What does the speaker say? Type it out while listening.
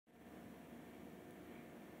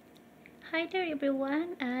Hi there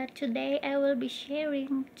everyone. Today I will be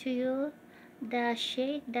sharing to you the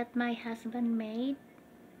shake that my husband made.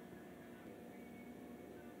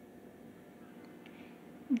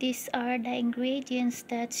 These are the ingredients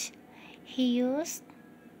that he used: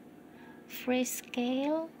 fresh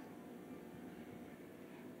kale,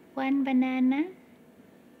 1 banana,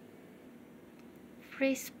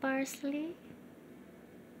 fresh parsley,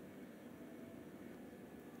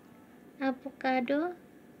 avocado,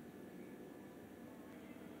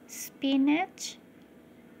 spinach,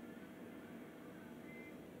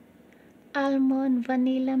 almond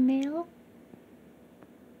vanilla milk,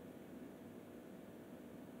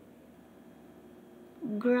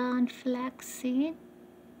 ground flaxseed,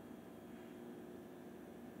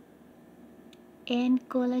 and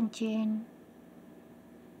collagen.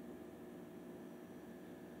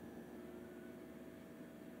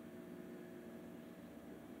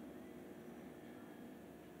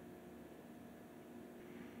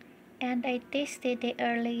 And I tasted it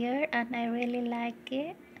earlier and I really like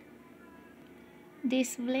it.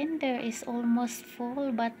 This blender is almost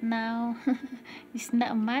full, but now it's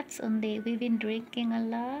not much only. We've been drinking a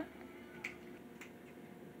lot.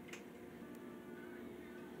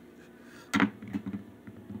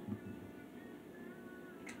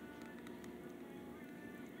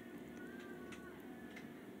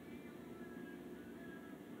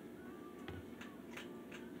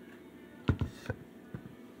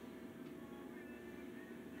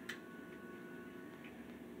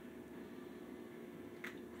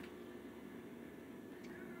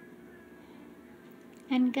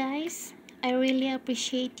 And guys, I really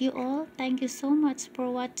appreciate you all. Thank you so much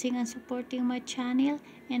for watching and supporting my channel,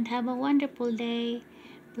 and have a wonderful day.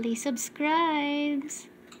 Please subscribe.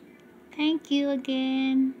 Thank you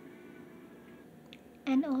again.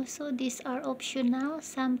 And also these are optional.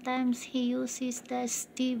 Sometimes he uses the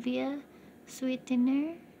stevia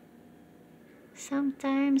sweetener.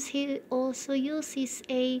 Sometimes he also uses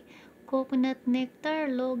a coconut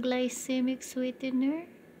nectar low glycemic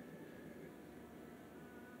sweetener.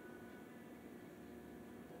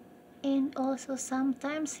 And also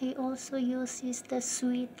sometimes he also uses the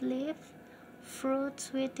sweet leaf fruit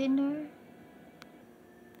sweetener.